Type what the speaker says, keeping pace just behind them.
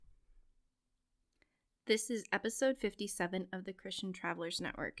This is episode 57 of the Christian Travelers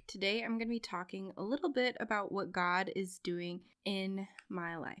Network. Today I'm going to be talking a little bit about what God is doing in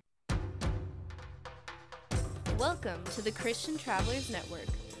my life. Welcome to the Christian Travelers Network,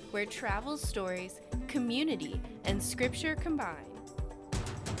 where travel stories, community, and scripture combine.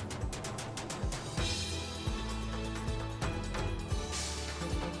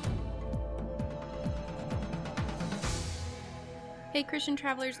 Hey Christian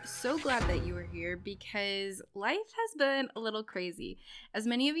travelers, so glad that you are here because life has been a little crazy. As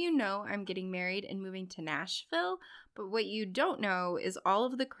many of you know, I'm getting married and moving to Nashville, but what you don't know is all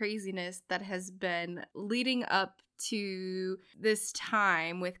of the craziness that has been leading up to this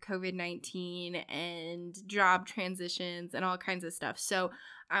time with COVID-19 and job transitions and all kinds of stuff. So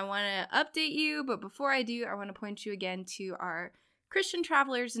I want to update you, but before I do, I want to point you again to our Christian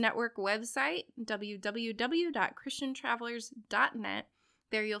Travelers Network website, www.christiantravelers.net.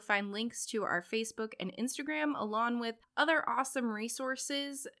 There you'll find links to our Facebook and Instagram, along with other awesome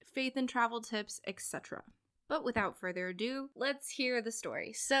resources, faith and travel tips, etc. But without further ado, let's hear the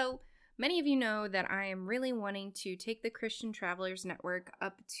story. So, many of you know that I am really wanting to take the Christian Travelers Network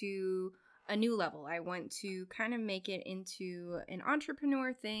up to a new level. I want to kind of make it into an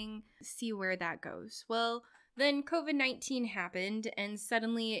entrepreneur thing, see where that goes. Well, then COVID-19 happened, and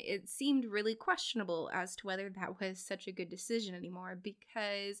suddenly it seemed really questionable as to whether that was such a good decision anymore,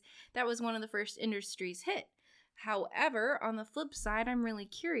 because that was one of the first industries hit. However, on the flip side, I'm really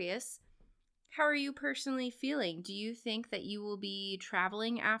curious, how are you personally feeling? Do you think that you will be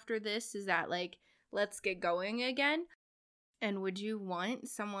traveling after this? Is that like, let's get going again? And would you want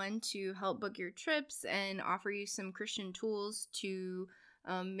someone to help book your trips and offer you some Christian tools to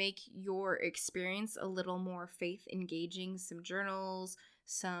make your experience a little more faith engaging, some journals,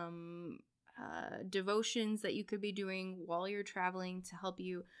 some devotions that you could be doing while you're traveling to help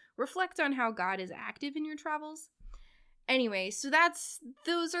you reflect on how God is active in your travels? Anyway, so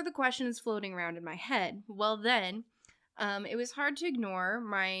those are the questions floating around in my head. Well then, it was hard to ignore.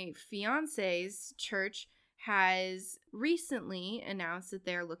 My fiance's church has recently announced that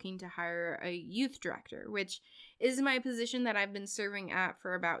they're looking to hire a youth director, which is my position that I've been serving at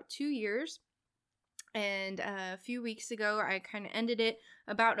for about 2 years. And a few weeks ago, I kind of ended it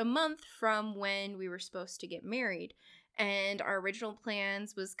about a month from when we were supposed to get married. And our original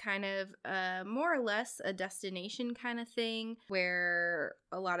plans was kind of more or less a destination kind of thing where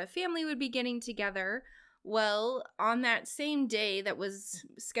a lot of family would be getting together. Well, on that same day that was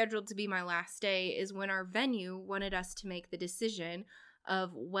scheduled to be my last day is when our venue wanted us to make the decision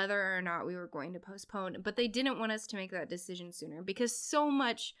of whether or not we were going to postpone. But they didn't want us to make that decision sooner because so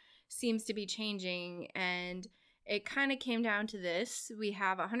much seems to be changing. And it kind of came down to this. We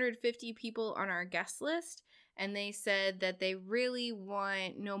have 150 people on our guest list, and they said that they really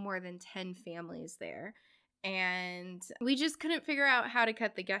want no more than 10 families there. And we just couldn't figure out how to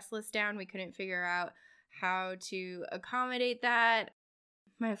cut the guest list down. We couldn't figure out how to accommodate that.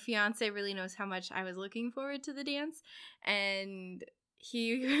 My fiance really knows how much I was looking forward to the dance, and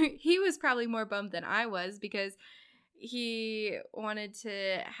he was probably more bummed than I was because he wanted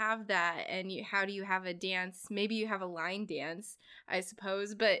to have that. And how do you have a dance? Maybe you have a line dance, I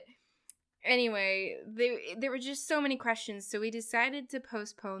suppose. But anyway, there were just so many questions, so we decided to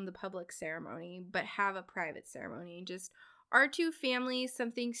postpone the public ceremony but have a private ceremony. Just our two families,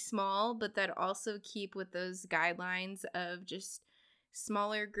 something small, but that also keep with those guidelines of just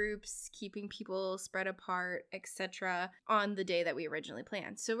smaller groups, keeping people spread apart, etc. on the day that we originally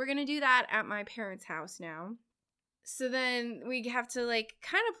planned. So we're going to do that at my parents' house now. So then we have to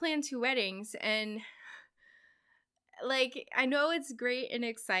kind of plan two weddings, and I know it's great and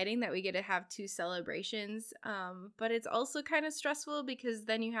exciting that we get to have two celebrations, but it's also kind of stressful because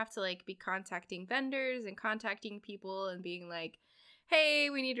then you have to be contacting vendors and contacting people and being like, hey,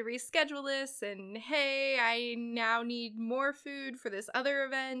 we need to reschedule this, and hey, I now need more food for this other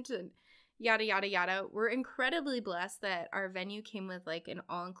event, and yada, yada, yada. We're incredibly blessed that our venue came with an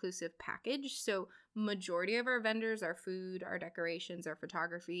all-inclusive package. So majority of our vendors, our food, our decorations, our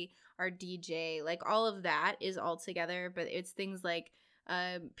photography, our DJ, all of that is all together. But it's things like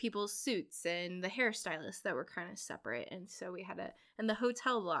people's suits and the hairstylists that were kind of separate. And so we had and the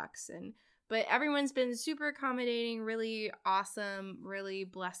hotel blocks. But everyone's been super accommodating, really awesome, really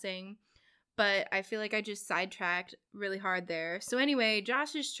blessing. But I feel like I just sidetracked really hard there. So anyway,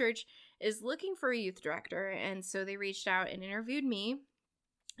 Josh's church is looking for a youth director, and so they reached out and interviewed me,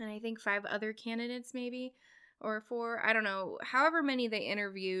 and I think 5 other candidates maybe, or 4, I don't know, however many they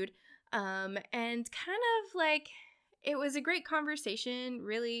interviewed, and kind of it was a great conversation,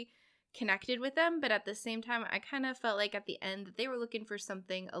 really connected with them, but at the same time, I kind of felt like at the end that they were looking for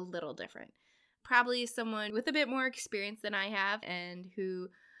something a little different. probably someone with a bit more experience than I have and who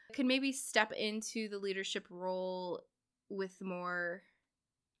could maybe step into the leadership role with more,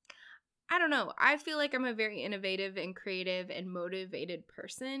 I don't know. I feel like I'm a very innovative and creative and motivated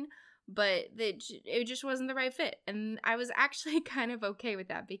person, but it just wasn't the right fit. And I was actually kind of okay with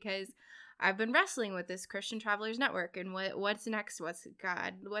that because I've been wrestling with this Christian Travelers Network and what's next? What's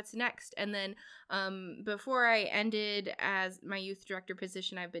next? And then before I ended as my youth director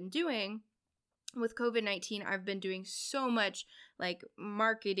position I've been doing, with COVID-19, I've been doing so much like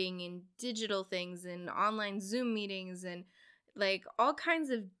marketing and digital things and online Zoom meetings and like all kinds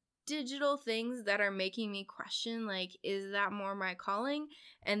of digital things that are making me question, like, is that more my calling?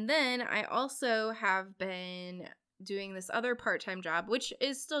 And then I also have been doing this other part-time job, which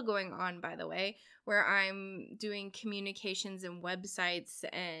is still going on, by the way, where I'm doing communications and websites,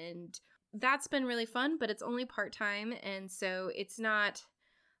 and that's been really fun, but it's only part-time, and so it's not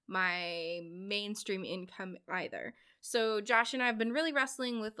my mainstream income either. So Josh and I have been really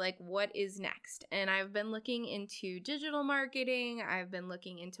wrestling with like what is next. And I've been looking into digital marketing, I've been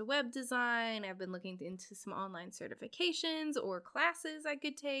looking into web design, I've been looking into some online certifications or classes I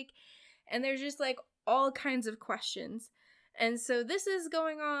could take. And there's just like all kinds of questions. And so this is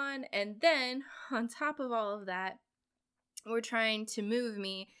going on, and then on top of all of that, we're trying to move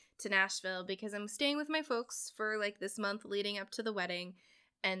me to Nashville because I'm staying with my folks for like this month leading up to the wedding.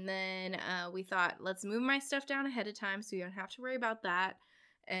 And then we thought, let's move my stuff down ahead of time so you don't have to worry about that.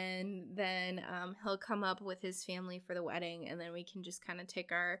 And then he'll come up with his family for the wedding, and then we can just kind of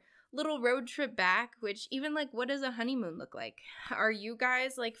take our little road trip back, which even like, what does a honeymoon look like? Are you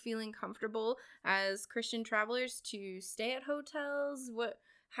guys like feeling comfortable as Christian travelers to stay at hotels?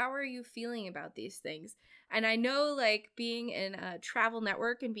 How are you feeling about these things? And I know, like, being in a travel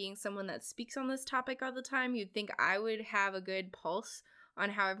network and being someone that speaks on this topic all the time, you'd think I would have a good pulse on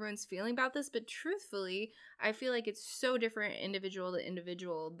how everyone's feeling about this, but truthfully, I feel like it's so different individual to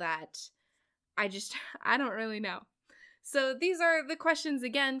individual that I don't really know. So these are the questions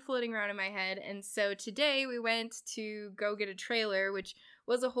again floating around in my head, and so today we went to go get a trailer, which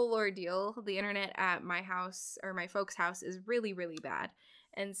was a whole ordeal. The internet at my house, or my folks' house, is really, really bad,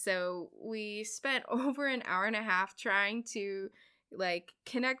 and so we spent over an hour and a half trying to like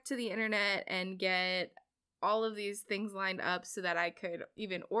connect to the internet and get all of these things lined up so that I could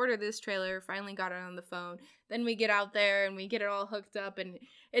even order this trailer. Finally got it on the phone. Then we get out there and we get it all hooked up, and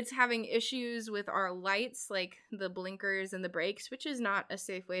it's having issues with our lights, like the blinkers and the brakes, which is not a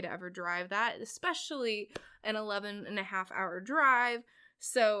safe way to ever drive that, especially an 11.5-hour drive.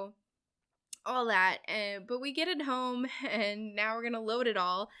 So all that, but we get it home, and now we're gonna load it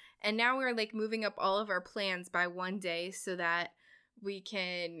all, and now we're like moving up all of our plans by one day so that we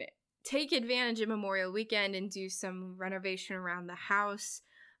can take advantage of Memorial Weekend and do some renovation around the house.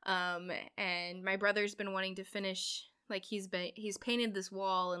 And my brother's been wanting to finish, like he's painted this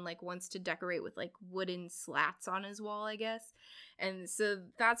wall and like wants to decorate with like wooden slats on his wall, I guess. And so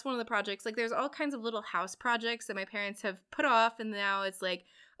that's one of the projects. Like there's all kinds of little house projects that my parents have put off, and now it's like,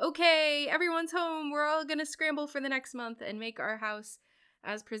 okay, everyone's home, we're all gonna scramble for the next month and make our house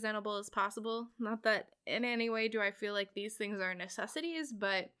as presentable as possible. Not that in any way do I feel like these things are necessities,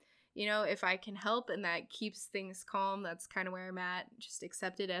 but you know, if I can help and that keeps things calm, that's kind of where I'm at. Just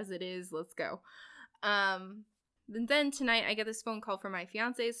accept it as it is. Let's go. Then tonight I get this phone call from my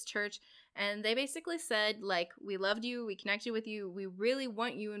fiance's church, and they basically said, like, we loved you, we connected with you, we really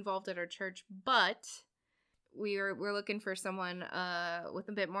want you involved at our church, but we're looking for someone with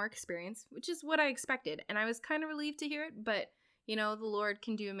a bit more experience, which is what I expected. And I was kind of relieved to hear it, but you know, the Lord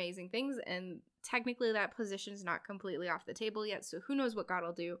can do amazing things, and technically that position is not completely off the table yet, so who knows what God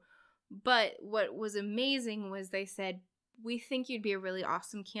will do. But what was amazing was they said, we think you'd be a really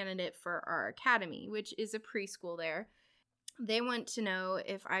awesome candidate for our academy, which is a preschool there. They want to know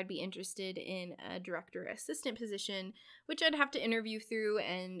if I'd be interested in a director assistant position, which I'd have to interview through,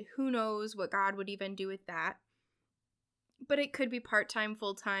 and who knows what God would even do with that. But it could be part-time,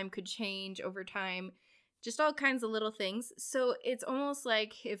 full-time, could change over time, just all kinds of little things. So it's almost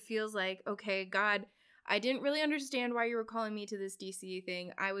like it feels like, okay, God, I didn't really understand why you were calling me to this DCE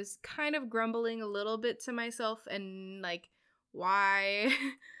thing. I was kind of grumbling a little bit to myself and like, why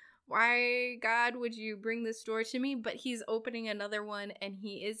God would you bring this door to me? But he's opening another one, and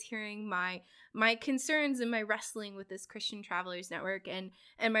he is hearing my concerns and my wrestling with this Christian Travelers Network and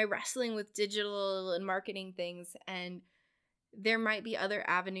my wrestling with digital and marketing things. And there might be other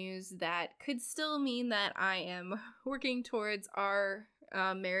avenues that could still mean that I am working towards our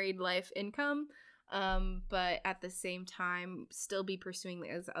married life income, but at the same time still be pursuing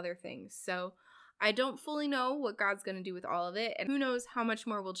those other things. So I don't fully know what God's going to do with all of it, and who knows how much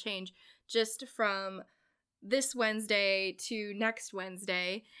more will change just from this Wednesday to next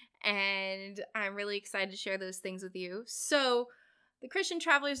Wednesday, and I'm really excited to share those things with you. So, the Christian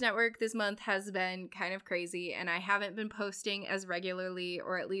Travelers Network this month has been kind of crazy, and I haven't been posting as regularly,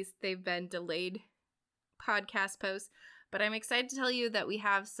 or at least they've been delayed podcast posts. But I'm excited to tell you that we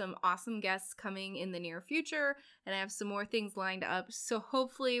have some awesome guests coming in the near future, and I have some more things lined up. So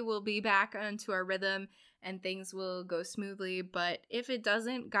hopefully we'll be back onto our rhythm and things will go smoothly. But if it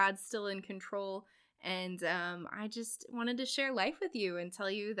doesn't, God's still in control. And I just wanted to share life with you and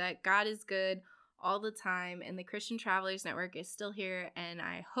tell you that God is good all the time, and the Christian Travelers Network is still here. And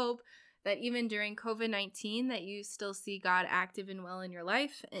I hope that even during COVID-19 that you still see God active and well in your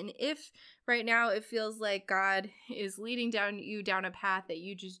life. And if right now it feels like God is leading you down a path that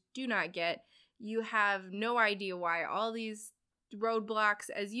you just do not get, you have no idea why all these roadblocks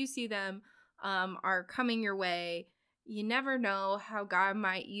as you see them are coming your way. You never know how God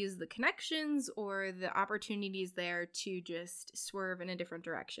might use the connections or the opportunities there to just swerve in a different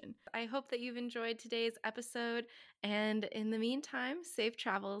direction. I hope that you've enjoyed today's episode, and in the meantime, safe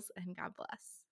travels and God bless.